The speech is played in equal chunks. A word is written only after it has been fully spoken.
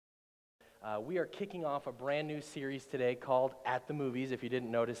We are kicking off a brand new series today called At the Movies, if you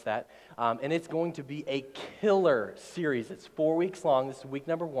didn't notice that. And it's going to be a killer series. It's 4 weeks long. This is week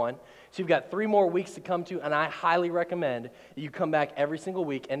number 1. So you've got 3 more weeks to come to, and I highly recommend that you come back every single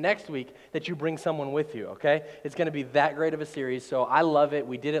week, and next week that you bring someone with you, okay? It's going to be that great of a series, so I love it.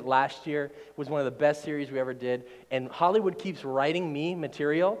 We did it last year. It was one of the best series we ever did, and Hollywood keeps writing me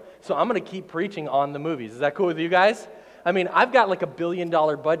material, so I'm going to keep preaching on the movies. Is that cool with you guys? I mean, I've got like $1 billion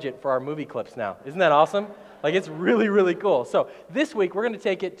budget for our movie clips now. Isn't that awesome? Like, it's really, really cool. So this week, we're going to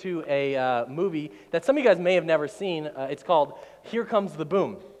take it to a movie that some of you guys may have never seen. It's called Here Comes the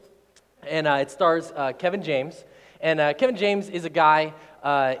Boom. And it stars Kevin James. And Kevin James is a guy,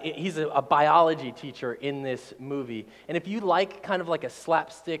 he's a biology teacher in this movie. And if you like kind of like a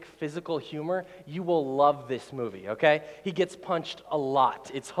slapstick physical humor, you will love this movie, okay? He gets punched a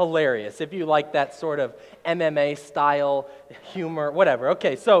lot. It's hilarious. If you like that sort of MMA style humor, whatever.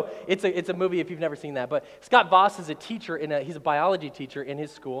 Okay, so it's a movie if you've never seen that. But Scott Voss is a teacher, he's a biology teacher in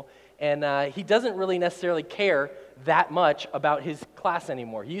his school. And he doesn't really necessarily care that much about his class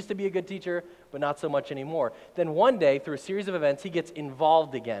anymore. He used to be a good teacher, but not so much anymore. Then one day, through a series of events, he gets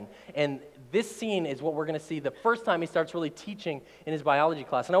involved again. And this scene is what we're going to see the first time he starts really teaching in his biology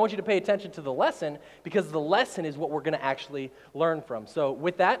class. And I want you to pay attention to the lesson, because the lesson is what we're going to actually learn from. So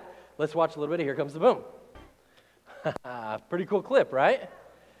with that, let's watch a little bit of Here Comes the Boom. Pretty cool clip, right?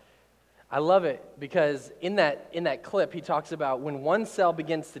 I love it because in that clip, he talks about when one cell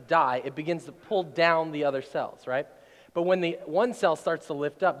begins to die, it begins to pull down the other cells, right? But when the one cell starts to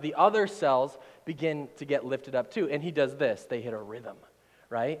lift up, the other cells begin to get lifted up too. And he does this. They hit a rhythm,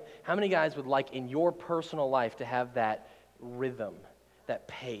 right? How many guys would like in your personal life to have that rhythm, that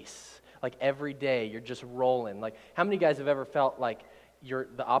pace? Like every day you're just rolling. Like how many guys have ever felt like you're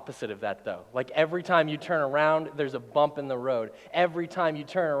the opposite of that, though? Like every time you turn around, there's a bump in the road. Every time you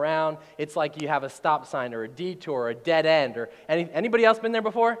turn around, it's like you have a stop sign or a detour or a dead end. Or anybody else been there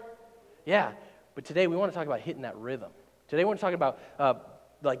before? Yeah. But today we want to talk about hitting that rhythm. Today we want to talk about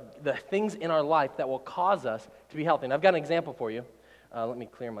like the things in our life that will cause us to be healthy. And I've got an example for you. Let me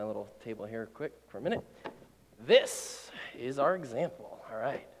clear my little table here quick for a minute. This is our example. All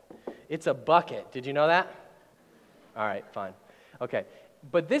right. It's a bucket. Did you know that? All right, fine. Okay,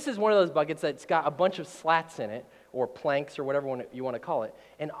 but this is one of those buckets that's got a bunch of slats in it, or planks, or whatever you want to call it.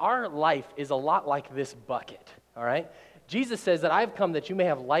 And our life is a lot like this bucket, all right? Jesus says that I've come that you may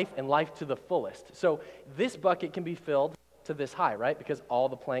have life and life to the fullest. So this bucket can be filled to this high, right? Because all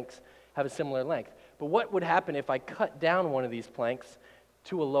the planks have a similar length. But what would happen if I cut down one of these planks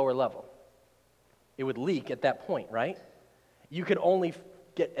to a lower level? It would leak at that point, right? You could only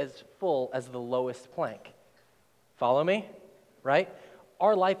get as full as the lowest plank. Follow me? Right?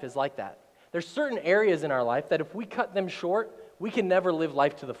 Our life is like that. There's certain areas in our life that if we cut them short, we can never live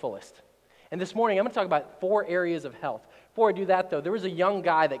life to the fullest. And this morning, I'm going to talk about 4 areas of health. Before I do that, though, there was a young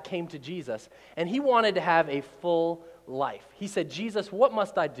guy that came to Jesus, and he wanted to have a full life. He said, Jesus, what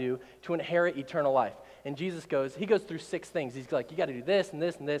must I do to inherit eternal life? And Jesus goes through 6 things. He's like, you got to do this, and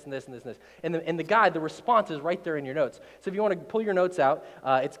this, and this, and this, and this, and this. And the guide, the response is right there in your notes. So if you want to pull your notes out,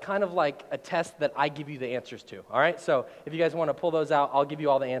 it's kind of like a test that I give you the answers to, all right? So if you guys want to pull those out, I'll give you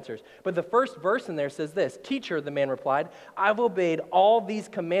all the answers. But the first verse in there says this, Teacher, the man replied, I've obeyed all these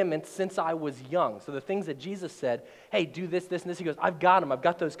commandments since I was young. So the things that Jesus said, hey, do this, this, and this. He goes, I've got them. I've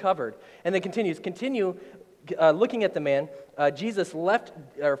got those covered. And then continue looking at the man. Jesus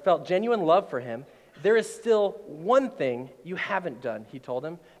felt genuine love for him. There is still one thing you haven't done, he told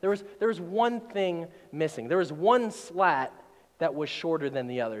him. There was one thing missing. There was one slat that was shorter than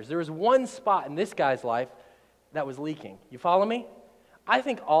the others. There was one spot in this guy's life that was leaking. You follow me? I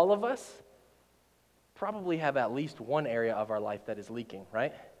think all of us probably have at least one area of our life that is leaking,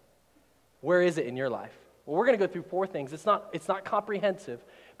 right? Where is it in your life? Well, we're going to go through 4 things. It's not comprehensive,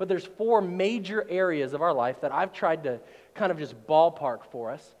 but there's 4 major areas of our life that I've tried to kind of just ballpark for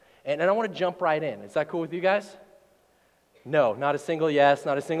us. And I want to jump right in. Is that cool with you guys? No, not a single yes,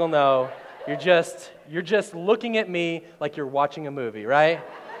 not a single no. You're just looking at me like you're watching a movie, right? Are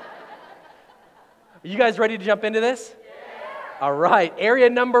you guys ready to jump into this? Yeah. All right. Area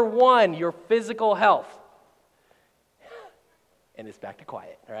number 1, your physical health. And it's back to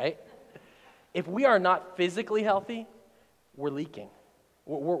quiet, right? If we are not physically healthy, we're leaking.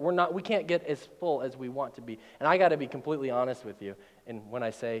 We can't get as full as we want to be. And I got to be completely honest with you. And when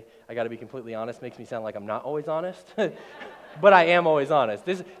I say I got to be completely honest, it makes me sound like I'm not always honest. But I am always honest.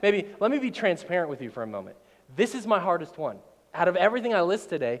 Let me be transparent with you for a moment. This is my hardest one. Out of everything I list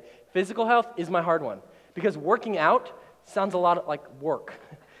today, physical health is my hard one. Because working out sounds a lot like work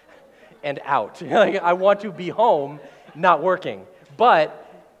and out. Like I want to be home, not working. But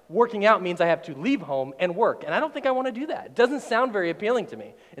working out means I have to leave home and work. And I don't think I want to do that. It doesn't sound very appealing to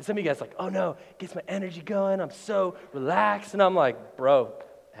me. And some of you guys are like, oh no, it gets my energy going. I'm so relaxed. And I'm like, bro,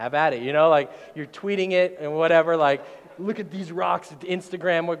 have at it. Like you're tweeting it and whatever, like look at these rocks,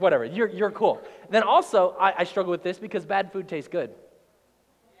 Instagram, whatever. You're cool. Then also, I struggle with this because bad food tastes good.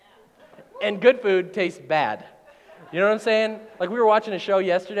 And good food tastes bad. You know what I'm saying? Like we were watching a show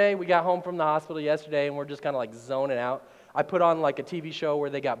yesterday. We got home from the hospital yesterday and we're just kind of like zoning out. I put on like a TV show where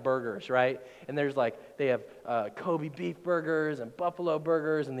they got burgers, right? And there's like, they have Kobe beef burgers and buffalo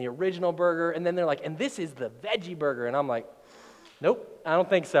burgers and the original burger. And then they're like, and this is the veggie burger. And I'm like, nope, I don't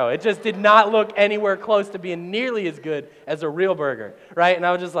think so. It just did not look anywhere close to being nearly as good as a real burger, right? And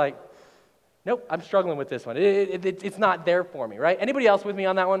I was just like, nope, I'm struggling with this one. It's not there for me, right? Anybody else with me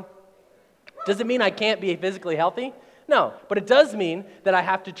on that one? Does it mean I can't be physically healthy? No, but it does mean that I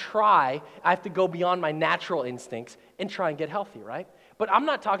have to go beyond my natural instincts and try and get healthy, right? But I'm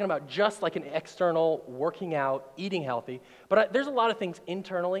not talking about just like an external working out, eating healthy, but there's a lot of things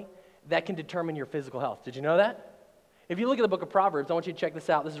internally that can determine your physical health. Did you know that? If you look at the book of Proverbs, I want you to check this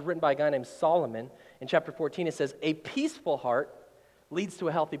out. This is written by a guy named Solomon. In chapter 14, it says, a peaceful heart leads to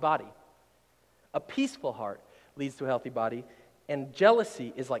a healthy body. A peaceful heart leads to a healthy body, and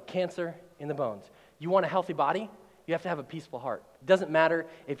jealousy is like cancer in the bones. You want a healthy body? You have to have a peaceful heart. It doesn't matter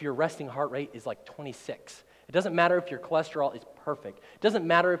if your resting heart rate is like 26. It doesn't matter if your cholesterol is perfect. It doesn't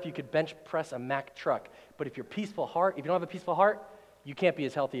matter if you could bench press a Mack truck. But if you don't have a peaceful heart, you can't be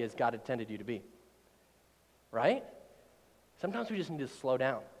as healthy as God intended you to be. Right? Sometimes we just need to slow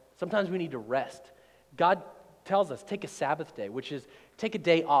down. Sometimes we need to rest. God tells us, take a Sabbath day, which is take a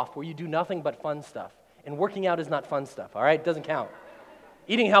day off where you do nothing but fun stuff. And working out is not fun stuff, all right? It doesn't count.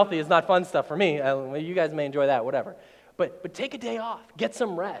 Eating healthy is not fun stuff for me. You guys may enjoy that, whatever. But take a day off. Get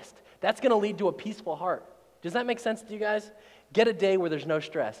some rest. That's going to lead to a peaceful heart. Does that make sense to you guys? Get a day where there's no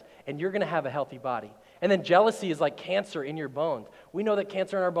stress, and you're going to have a healthy body. And then jealousy is like cancer in your bones. We know that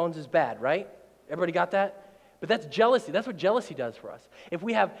cancer in our bones is bad, right? Everybody got that? But that's jealousy. That's what jealousy does for us. If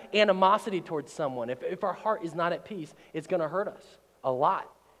we have animosity towards someone, if our heart is not at peace, it's going to hurt us a lot.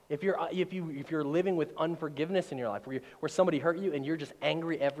 If you're living with unforgiveness in your life, where somebody hurt you and you're just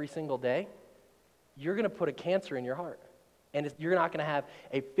angry every single day, you're going to put a cancer in your heart. And you're not going to have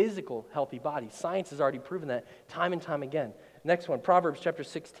a physical healthy body. Science has already proven that time and time again. Next one, Proverbs chapter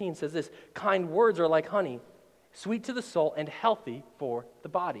 16 says this, kind words are like honey, sweet to the soul and healthy for the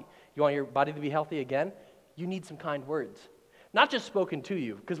body. You want your body to be healthy again? You need some kind words. Not just spoken to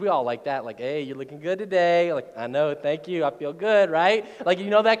you, because we all like that, like, hey, you're looking good today. Like, I know, thank you, I feel good, right? Like, you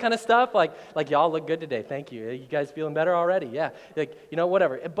know that kind of stuff? Like y'all look good today, thank you. You guys feeling better already? Yeah, like,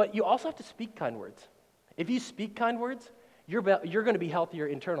 whatever. But you also have to speak kind words. If you speak kind words, you're going to be healthier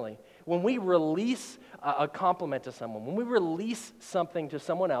internally. When we release a compliment to someone, when we release something to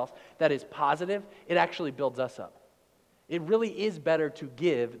someone else that is positive, it actually builds us up. It really is better to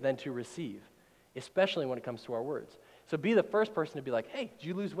give than to receive, especially when it comes to our words. So be the first person to be like, hey, did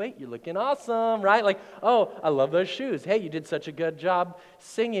you lose weight? You're looking awesome, right? Like, oh, I love those shoes. Hey, you did such a good job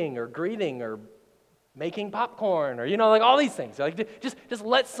singing or greeting or making popcorn or, like all these things. Like, just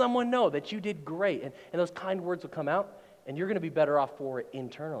let someone know that you did great. And those kind words will come out, and you're going to be better off for it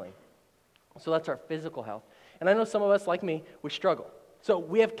internally. So that's our physical health. And I know some of us, like me, we struggle. So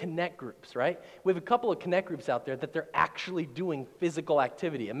we have connect groups, right? We have a couple of connect groups out there that they're actually doing physical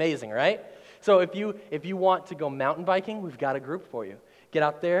activity. Amazing, right? So if you want to go mountain biking, we've got a group for you. Get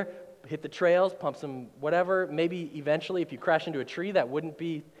out there, hit the trails, pump some whatever. Maybe eventually if you crash into a tree, that wouldn't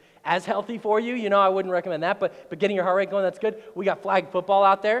be as healthy for you. I wouldn't recommend that, but getting your heart rate going, that's good. We got flag football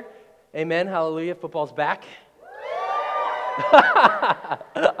out there. Amen, hallelujah, football's back.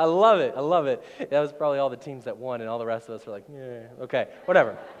 I love it. That was probably all the teams that won, and all the rest of us were like, yeah, okay,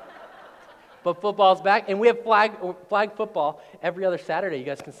 whatever. But football's back, and we have flag football every other Saturday. You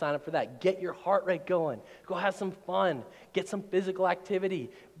guys can sign up for that. Get your heart rate going. Go have some fun. Get some physical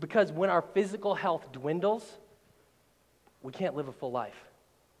activity. Because when our physical health dwindles, we can't live a full life.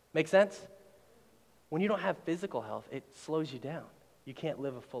 Make sense? When you don't have physical health, it slows you down. You can't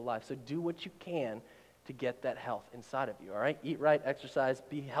live a full life. So do what you can to get that health inside of you, all right? Eat right, exercise,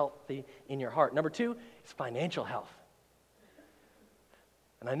 be healthy in your heart. Number 2 is financial health.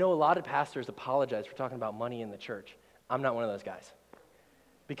 And I know a lot of pastors apologize for talking about money in the church. I'm not one of those guys.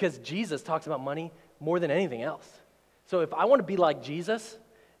 Because Jesus talks about money more than anything else. So if I want to be like Jesus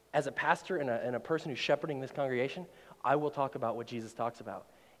as a pastor and a person who's shepherding this congregation, I will talk about what Jesus talks about.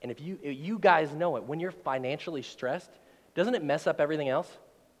 And if you guys know it, when you're financially stressed, doesn't it mess up everything else?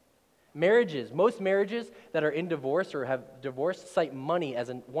 Most marriages that are in divorce or have divorce cite money as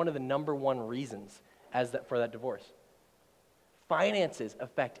one of the number one reasons for that divorce. Finances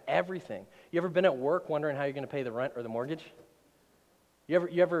affect everything. You ever been at work wondering how you're going to pay the rent or the mortgage? You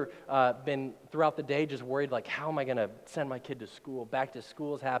ever been throughout the day just worried, like, how am I going to send my kid to school? Back to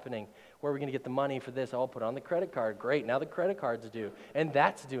school is happening. Where are we going to get the money for this? I'll put it on the credit card. Great, now the credit card's due. And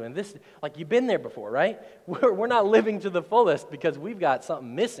that's due. And this, like, you've been there before, right? We're not living to the fullest because we've got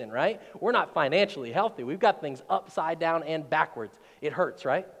something missing, right? We're not financially healthy. We've got things upside down and backwards. It hurts,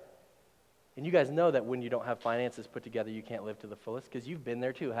 right? And you guys know that when you don't have finances put together, you can't live to the fullest because you've been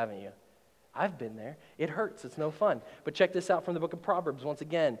there too, haven't you? I've been there. It hurts. It's no fun. But check this out from the book of Proverbs. Once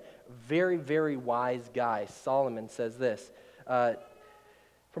again, very, very wise guy. Solomon says this.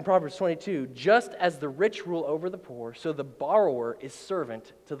 From Proverbs 22, just as the rich rule over the poor, so the borrower is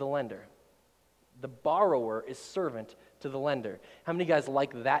servant to the lender. The borrower is servant to the lender. How many guys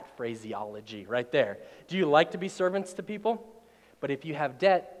like that phraseology right there? Do you like to be servants to people? But if you have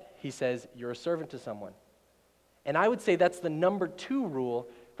debt, he says, you're a servant to someone. And I would say that's the number 2 rule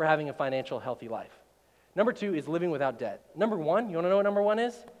for having a financial healthy life. Number 2 is living without debt. Number 1, you want to know what number 1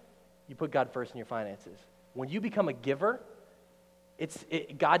 is? You put God first in your finances. When you become a giver,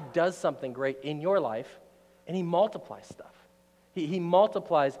 God does something great in your life, and he multiplies stuff. He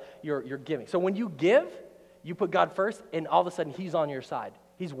multiplies your giving. So when you give, you put God first, and all of a sudden he's on your side.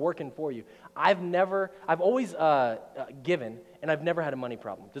 He's working for you. I've always given, and I've never had a money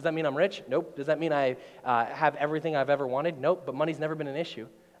problem. Does that mean I'm rich? Nope. Does that mean I have everything I've ever wanted? Nope. But money's never been an issue.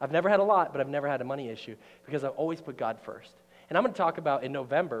 I've never had a lot, but I've never had a money issue because I've always put God first. And I'm going to talk about in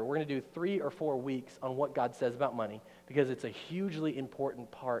November, we're going to do 3 or 4 weeks on what God says about money because it's a hugely important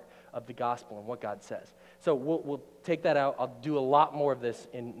part of the gospel and what God says. So we'll take that out. I'll do a lot more of this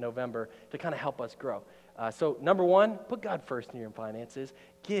in November to kind of help us grow. So number 1, put God first in your finances.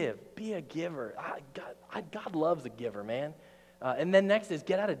 Give. Be a giver. God loves a giver, man. And then next is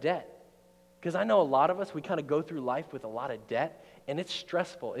get out of debt. Because I know a lot of us, we kind of go through life with a lot of debt, and it's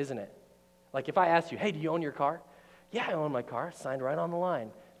stressful, isn't it? Like if I ask you, hey, do you own your car? Yeah, I own my car. Signed right on the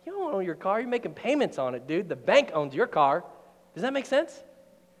line. You don't own your car. You're making payments on it, dude. The bank owns your car. Does that make sense?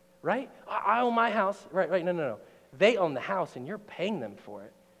 Right? I own my house. Right. No. They own the house, and you're paying them for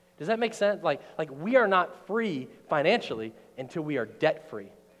it. Does that make sense? Like we are not free financially until we are debt-free.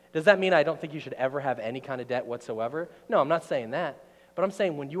 Does that mean I don't think you should ever have any kind of debt whatsoever? No, I'm not saying that. But I'm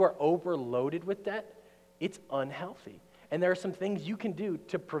saying when you are overloaded with debt, it's unhealthy. And there are some things you can do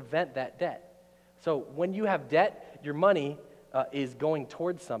to prevent that debt. So when you have debt, your money is going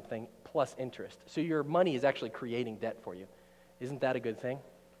towards something plus interest. So your money is actually creating debt for you. Isn't that a good thing?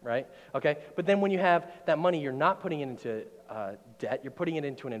 Right? Okay. But then when you have that money, you're not putting it into debt. You're putting it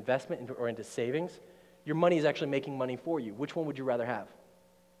into an investment or into savings. Your money is actually making money for you. Which one would you rather have?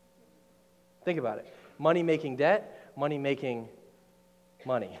 Think about it. Money making debt, money making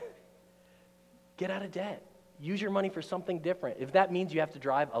money. Get out of debt. Use your money for something different. If that means you have to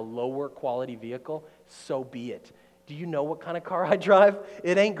drive a lower quality vehicle, so be it. Do you know what kind of car I drive?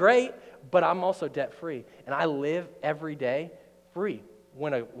 It ain't great, but I'm also debt free. And I live every day free.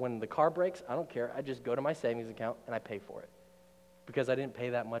 When the car breaks, I don't care. I just go to my savings account and I pay for it. Because I didn't pay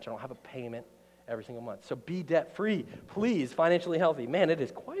that much, I don't have a payment every single month. So be debt free, please, financially healthy. Man, it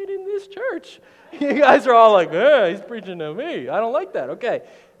is quiet in this church. You guys are all like, he's preaching to me. I don't like that. Okay.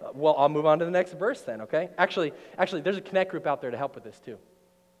 Well, I'll move on to the next verse then, okay? Actually, there's a connect group out there to help with this too.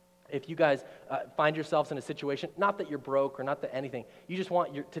 If you guys find yourselves in a situation, not that you're broke or not that anything, you just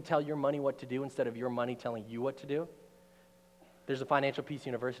want to tell your money what to do instead of your money telling you what to do, there's a Financial Peace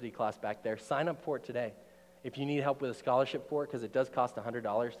University class back there. Sign up for it today. If you need help with a scholarship for it, because it does cost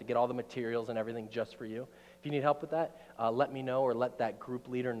 $100 to get all the materials and everything just for you. If you need help with that, let me know or let that group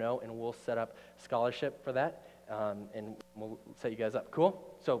leader know, and we'll set up scholarship for that, and we'll set you guys up. Cool?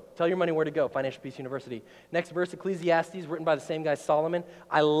 So tell your money where to go, Financial Peace University. Next verse, Ecclesiastes, written by the same guy, Solomon.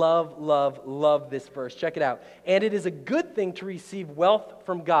 I love this verse. Check it out. And it is a good thing to receive wealth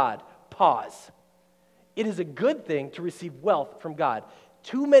from God. Pause. It is a good thing to receive wealth from God.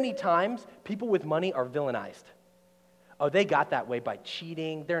 Too many times, people with money are villainized. Oh, they got that way by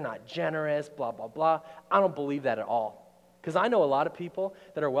cheating. They're not generous, blah, blah, blah. I don't believe that at all. Because I know a lot of people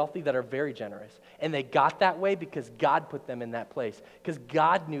that are wealthy that are very generous. And they got that way because God put them in that place. Because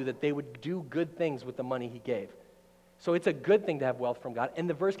God knew that they would do good things with the money he gave. So it's a good thing to have wealth from God. And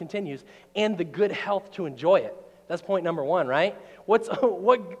the verse continues, and the good health to enjoy it. That's point number 1, right?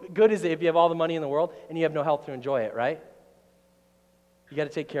 What good is it if you have all the money in the world and you have no health to enjoy it, right? You got to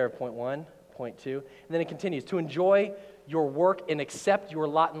take care of point 1, point 2. And then it continues, to enjoy your work and accept your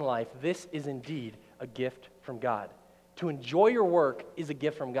lot in life, this is indeed a gift from God. To enjoy your work is a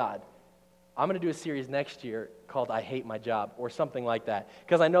gift from God. I'm going to do a series next year called I Hate My Job or something like that.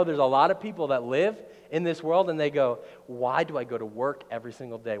 Because I know there's a lot of people that live in this world and they go, why do I go to work every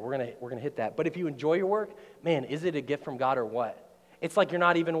single day? We're gonna hit that. But if you enjoy your work, man, is it a gift from God or what? It's like you're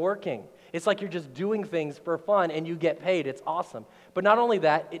not even working. It's like you're just doing things for fun and you get paid. It's awesome. But not only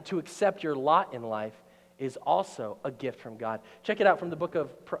that, to accept your lot in life is also a gift from God. Check it out from the book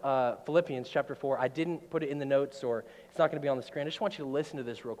of Philippians chapter 4. I didn't put it in the notes or it's not going to be on the screen. I just want you to listen to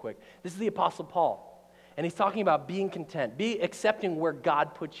this real quick. This is the Apostle Paul. And he's talking about being content, accepting where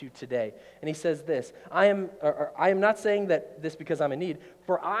God puts you today. And he says this, I am not saying that this because I'm in need,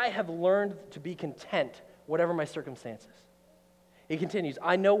 for I have learned to be content whatever my circumstances. He continues,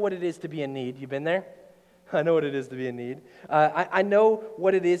 I know what it is to be in need. You been there? I know what it is to be in need. I know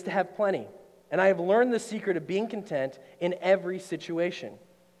what it is to have plenty. And I have learned the secret of being content in every situation,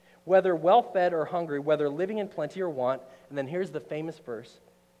 whether well-fed or hungry, whether living in plenty or want. And then here's the famous verse,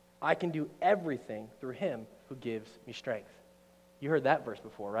 I can do everything through him who gives me strength. You heard that verse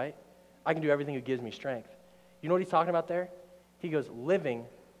before, right? I can do everything who gives me strength. You know what he's talking about there? He goes, living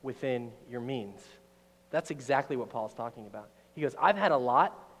within your means. That's exactly what Paul's talking about. He goes, I've had a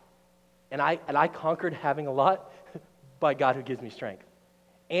lot, and I conquered having a lot by God who gives me strength.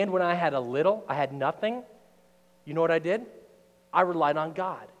 And when I had a little, I had nothing, you know what I did? I relied on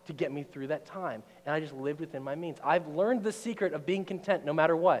God to get me through that time, and I just lived within my means. I've learned the secret of being content no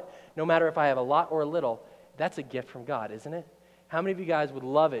matter what, no matter if I have a lot or a little. That's a gift from God, isn't it? How many of you guys would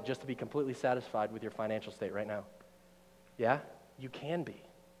love it just to be completely satisfied with your financial state right now? Yeah? You can be.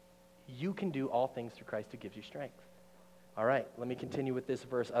 You can do all things through Christ who gives you strength. All right, let me continue with this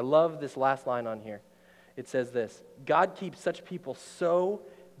verse. I love this last line on here. It says this, God keeps such people so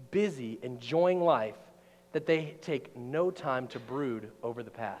busy enjoying life that they take no time to brood over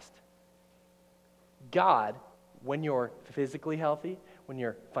the past. God, when you're physically healthy, when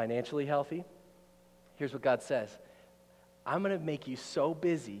you're financially healthy, here's what God says. I'm going to make you so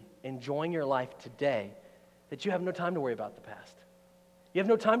busy enjoying your life today that you have no time to worry about the past. You have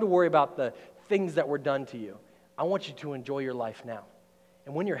no time to worry about the things that were done to you. I want you to enjoy your life now.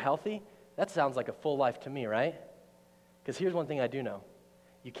 And when you're healthy, that sounds like a full life to me, right? Because here's one thing I do know.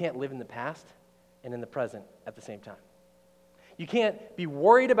 You can't live in the past and in the present at the same time. You can't be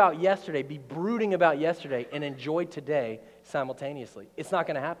worried about yesterday, be brooding about yesterday, and enjoy today simultaneously. It's not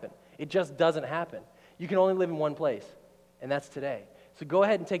going to happen. It just doesn't happen. You can only live in one place, and that's today. So go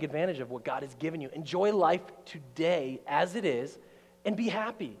ahead and take advantage of what God has given you. Enjoy life today as it is, and be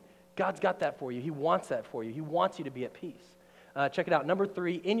happy. God's got that for you. He wants that for you. He wants you to be at peace. Check it out. Number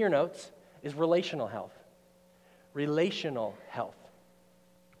 3 in your notes is relational health. Relational health.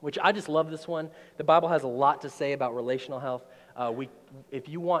 Which I just love this one. The Bible has a lot to say about relational health. If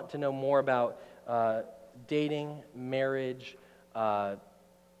you want to know more about dating, marriage,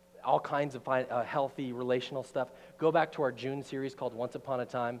 all kinds of healthy relational stuff, go back to our June series called Once Upon a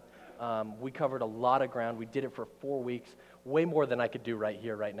Time. We covered a lot of ground. We did it for 4 weeks, way more than I could do right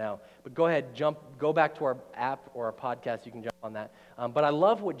here, right now. But go ahead, go back to our app or our podcast. You can jump on that. But I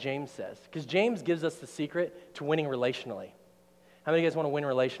love what James says, because James gives us the secret to winning relationally. How many of you guys want to win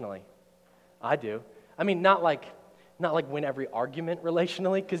relationally? I do. I mean, not like win every argument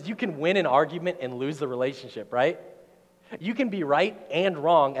relationally, because you can win an argument and lose the relationship, right? You can be right and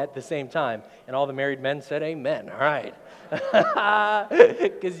wrong at the same time. And all the married men said amen, all right.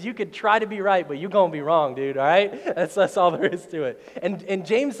 Because you could try to be right, but you're going to be wrong, dude, all right? That's all there is to it. And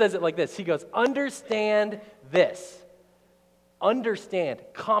James says it like this. He goes, understand this. Understand,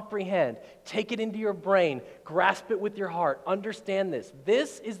 comprehend, take it into your brain, grasp it with your heart, understand this.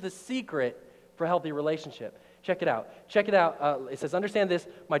 This is the secret for a healthy relationship. Check it out. It says, understand this,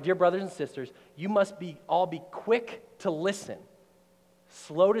 my dear brothers and sisters, you must all be quick to listen,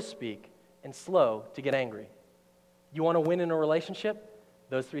 slow to speak, and slow to get angry. You want to win in a relationship?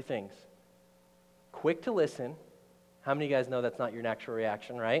 Those 3 things. Quick to listen. How many of you guys know that's not your natural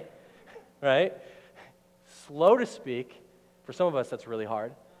reaction, right? Right? Slow to speak. For some of us, that's really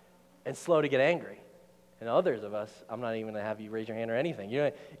hard. And slow to get angry. And others of us, I'm not even going to have you raise your hand or anything.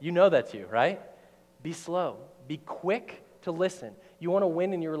 You know that's you, right? Be slow. Be quick to listen. You want to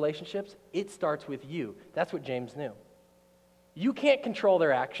win in your relationships? It starts with you. That's what James knew. You can't control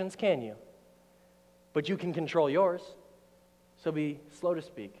their actions, can you? But you can control yours. So be slow to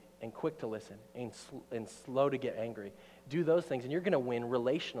speak and quick to listen and slow to get angry. Do those things, and you're going to win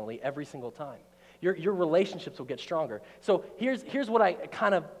relationally every single time. Your relationships will get stronger. So here's what I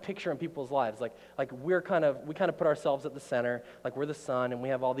kind of picture in people's lives. Like we kind of put ourselves at the center, like we're the sun, and we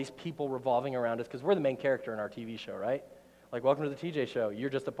have all these people revolving around us because we're the main character in our TV show, right? Like, welcome to the TJ show. You're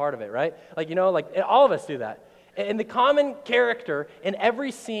just a part of it, right? Like, all of us do that. And the common character in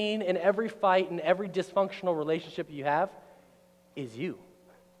every scene, in every fight, in every dysfunctional relationship you have is you.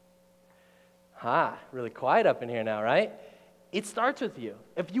 Really quiet up in here now, right? It starts with you.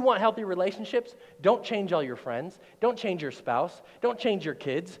 If you want healthy relationships, don't change all your friends. Don't change your spouse. Don't change your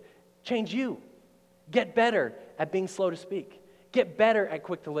kids. Change you. Get better at being slow to speak. Get better at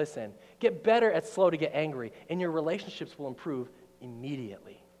quick to listen. Get better at slow to get angry. And your relationships will improve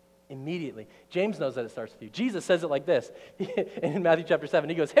immediately. Immediately. James knows that it starts with you. Jesus says it like this. In Matthew chapter 7,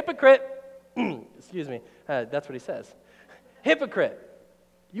 he goes, hypocrite. Excuse me. That's what he says. Hypocrite.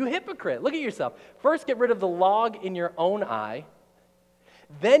 You hypocrite. Look at yourself. First, get rid of the log in your own eye.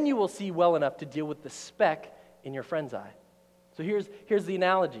 Then you will see well enough to deal with the speck in your friend's eye. So here's the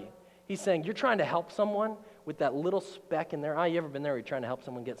analogy. He's saying, you're trying to help someone with that little speck in their eye. You ever been there where you're trying to help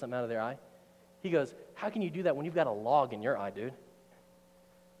someone get something out of their eye? He goes, how can you do that when you've got a log in your eye, dude?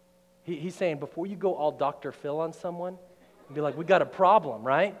 He's saying, before you go all Dr. Phil on someone, and be like, we got a problem,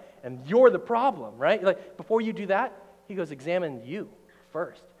 right? And you're the problem, right? Like, before you do that, he goes, examine you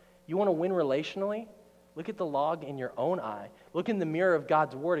first. You want to win relationally? Look at the log in your own eye. Look in the mirror of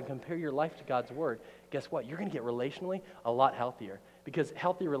God's Word and compare your life to God's Word. Guess what? You're going to get relationally a lot healthier, because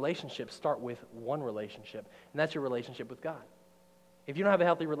healthy relationships start with one relationship, and that's your relationship with God. If you don't have a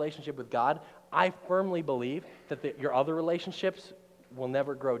healthy relationship with God, I firmly believe that your other relationships will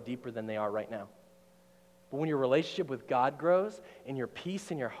never grow deeper than they are right now. But when your relationship with God grows, and your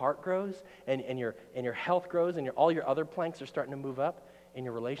peace in your heart grows, and your health grows, and all your other planks are starting to move up, and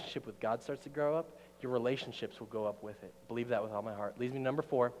your relationship with God starts to grow up, your relationships will go up with it. Believe that with all my heart. Leads me to number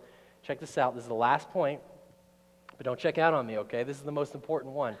 4. Check this out. This is the last point, but don't check out on me, okay? This is the most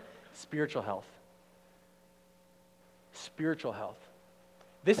important one. Spiritual health. Spiritual health.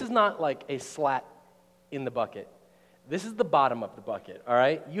 This is not like a slat in the bucket. This is the bottom of the bucket, all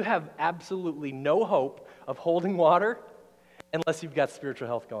right? You have absolutely no hope of holding water unless you've got spiritual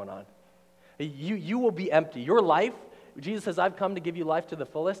health going on. You will be empty. Your life, Jesus says, I've come to give you life to the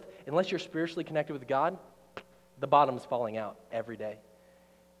fullest. Unless you're spiritually connected with God, the bottom's falling out every day.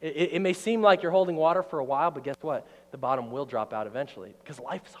 It may seem like you're holding water for a while, but guess what? The bottom will drop out eventually, because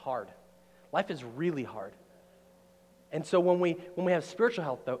life is hard. Life is really hard. And so when we have spiritual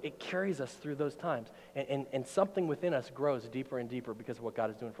health, though, it carries us through those times. And something within us grows deeper and deeper because of what God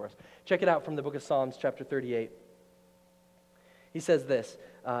is doing for us. Check it out from the book of Psalms, chapter 38. He says this,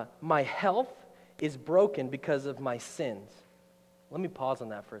 my health is broken because of my sins. Let me pause on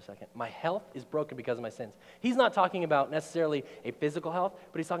that for a second. My health is broken because of my sins. He's not talking about necessarily a physical health,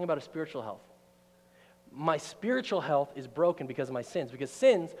 but he's talking about a spiritual health. My spiritual health is broken because of my sins, because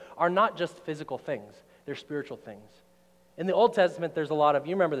sins are not just physical things, they're spiritual things. In the Old Testament, there's a lot of,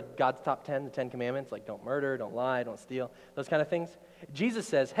 you remember God's top 10, the 10 commandments, like don't murder, don't lie, don't steal, those kind of things. Jesus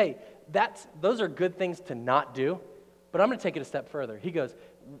says, hey, those are good things to not do, but I'm going to take it a step further. He goes,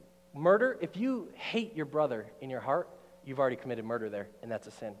 murder, if you hate your brother in your heart, you've already committed murder there, and that's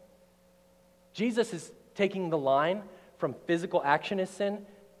a sin. Jesus is taking the line from physical action is sin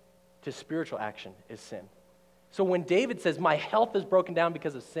to spiritual action is sin. So when David says, my health is broken down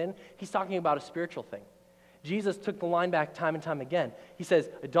because of sin, he's talking about a spiritual thing. Jesus took the line back time and time again. He says,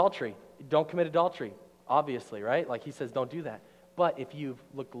 adultery, don't commit adultery, obviously, right? Like he says, don't do that. But if you've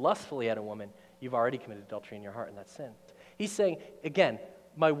looked lustfully at a woman, you've already committed adultery in your heart, and that's sin. He's saying, again,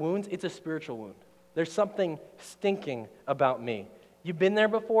 my wounds, it's a spiritual wound. There's something stinking about me. You've been there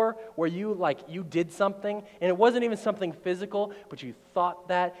before where you did something, and it wasn't even something physical, but you thought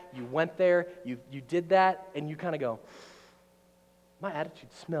that, you went there, you did that, and you kind of go, my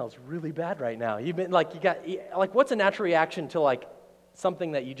attitude smells really bad right now. You've been what's a natural reaction to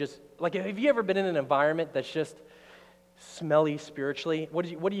something that you just, have you ever been in an environment that's just smelly spiritually? What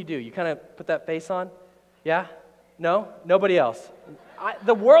do you do? You kind of put that face on? Yeah? No? Nobody else?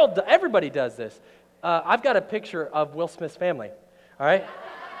 The world, everybody does this. I've got a picture of Will Smith's family. All right?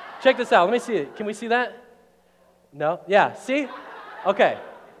 Check this out. Let me see it. Can we see that? No? Yeah. See? Okay.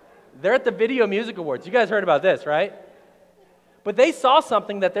 They're at the Video Music Awards. You guys heard about this, right? But they saw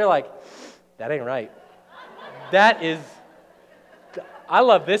something that they're like, that ain't right. I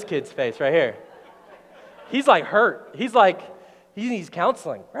love this kid's face right here. He's hurt. He's he needs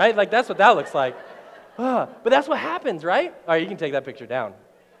counseling, right? That's what that looks like. But that's what happens, right? All right, you can take that picture down.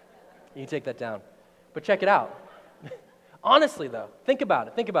 You can take that down. But check it out. Honestly, though, think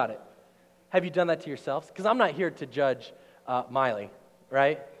about it. Have you done that to yourselves? Because I'm not here to judge Miley,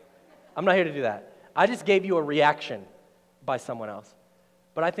 right? I'm not here to do that. I just gave you a reaction by someone else.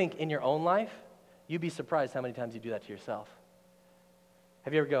 But I think in your own life, you'd be surprised how many times you do that to yourself.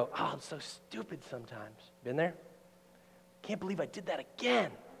 Have you ever go, oh, I'm so stupid sometimes? Been there? Can't believe I did that again.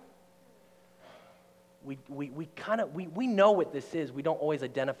 we know what this is. We don't always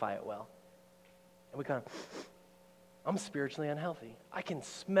identify it well. And we kind of, I'm spiritually unhealthy. I can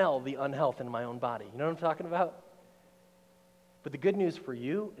smell the unhealth in my own body. You know what I'm talking about? But the good news for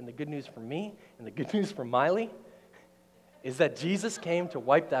you, and the good news for me, and the good news for Miley is that Jesus came to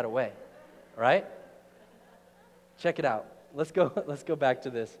wipe that away. All right? Check it out. Let's go back to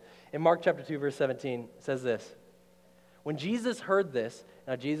this. In Mark chapter 2, verse 17, it says this. When Jesus heard this,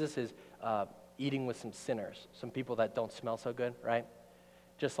 now Jesus is eating with some sinners, some people that don't smell so good, right?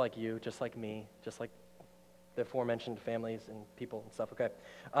 Just like you, just like me, just like the aforementioned families and people and stuff, okay?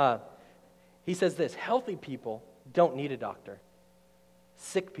 He says this, healthy people don't need a doctor.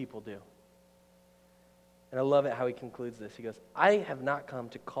 Sick people do. And I love it how he concludes this. He goes, I've come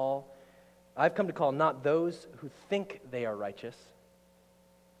to call not those who think they are righteous,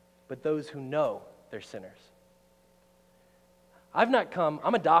 but those who know they're sinners. I'm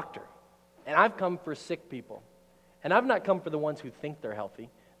a doctor, and I've come for sick people. And I've not come for the ones who think they're healthy,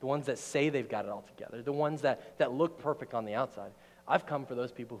 the ones that say they've got it all together, the ones that look perfect on the outside. I've come for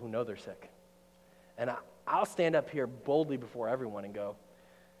those people who know they're sick. And I'll stand up here boldly before everyone and go,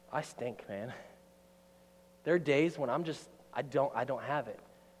 I stink, man. There are days when I don't have it.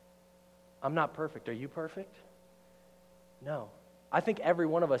 I'm not perfect. Are you perfect? No. I think every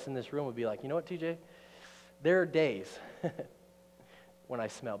one of us in this room would be like, you know what, TJ? There are days when I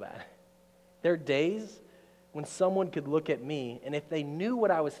smell bad. There are days when someone could look at me, and if they knew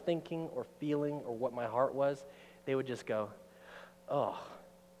what I was thinking or feeling or what my heart was, they would just go, oh,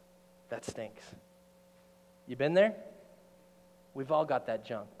 that stinks. You been there? We've all got that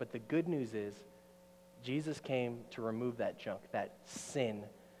junk. But the good news is, Jesus came to remove that junk, that sin,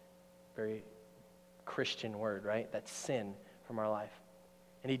 very Christian word, right? That sin from our life.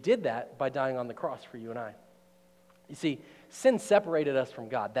 And he did that by dying on the cross for you and I. You see, sin separated us from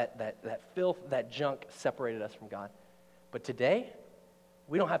God. That filth, that junk separated us from God. But today,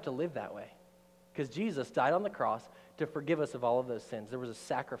 we don't have to live that way. Because Jesus died on the cross to forgive us of all of those sins. There was a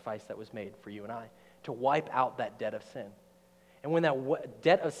sacrifice that was made for you and I to wipe out that debt of sin. And when that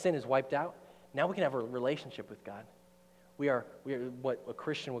debt of sin is wiped out, now we can have a relationship with God. We are what a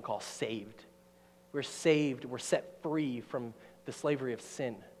Christian would call saved. We're saved, we're set free from the slavery of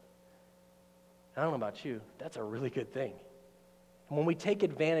sin. I don't know about you, that's a really good thing. And when we take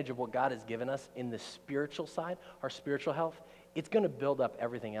advantage of what God has given us in the spiritual side, our spiritual health, it's going to build up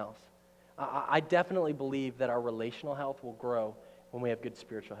everything else. I definitely believe that our relational health will grow when we have good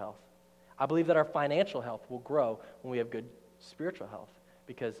spiritual health. I believe that our financial health will grow when we have good spiritual health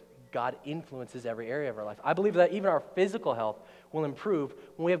because God influences every area of our life. I believe that even our physical health will improve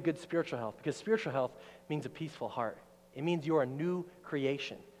when we have good spiritual health because spiritual health means a peaceful heart. It means you're a new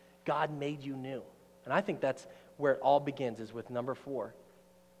creation. God made you new. And I think that's where it all begins, is with number 4.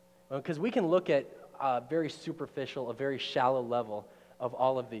 Because we can look at a very superficial, a very shallow level of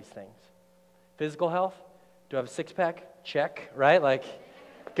all of these things. Physical health, do I have a six-pack? Check, right? Like,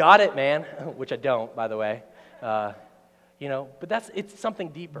 got it, man. Which I don't, by the way. But it's something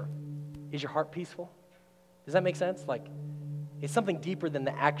deeper. Is your heart peaceful? Does that make sense? Like, it's something deeper than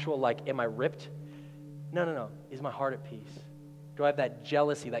the actual, like, am I ripped? No. Is my heart at peace? Do I have that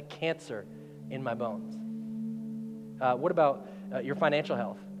jealousy, that cancer in my bones? What about your financial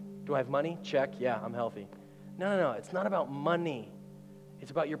health? Do I have money? Check. Yeah, I'm healthy. No. It's not about money. It's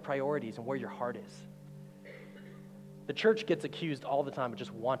about your priorities and where your heart is. The church gets accused all the time of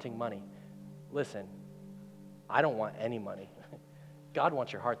just wanting money. Listen, I don't want any money. God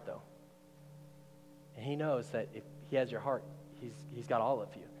wants your heart, though. And he knows that if he has your heart, he's got all of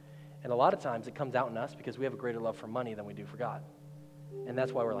you. And a lot of times it comes out in us because we have a greater love for money than we do for God. And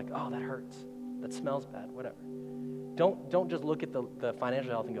that's why we're like, oh, that hurts. That smells bad, whatever. Don't just look at the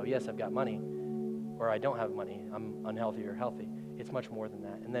financial health and go, yes, I've got money, or I don't have money. I'm unhealthy or healthy. It's much more than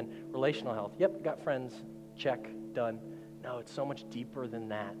that. And then relational health. Yep, got friends. Check, done. No, it's so much deeper than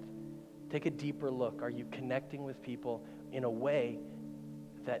that. Take a deeper look. Are you connecting with people in a way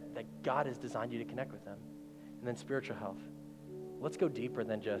that God has designed you to connect with them? And then spiritual health. Let's go deeper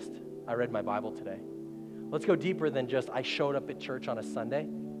than just, I read my Bible today. Let's go deeper than just, I showed up at church on a Sunday.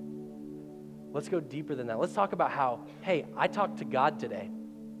 Let's go deeper than that. Let's talk about how, hey, I talked to God today,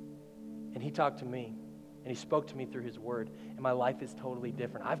 and he talked to me, and he spoke to me through his word, and my life is totally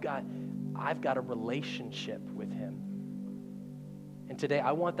different. I've got a relationship with him. And today,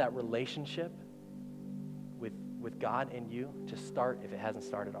 I want that relationship with God and you to start if it hasn't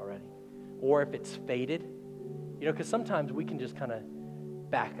started already. Or if it's faded. Because sometimes we can just kind of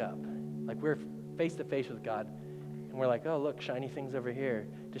back up. Like we're face to face with God, and we're like, oh, look, shiny things over here,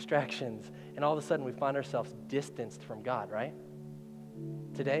 distractions. And all of a sudden, we find ourselves distanced from God, right?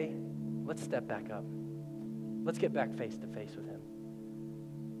 Today, let's step back up. Let's get back face to face with him.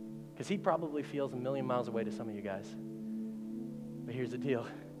 Because he probably feels a million miles away to some of you guys. But here's the deal.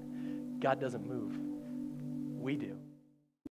 God doesn't move. We do.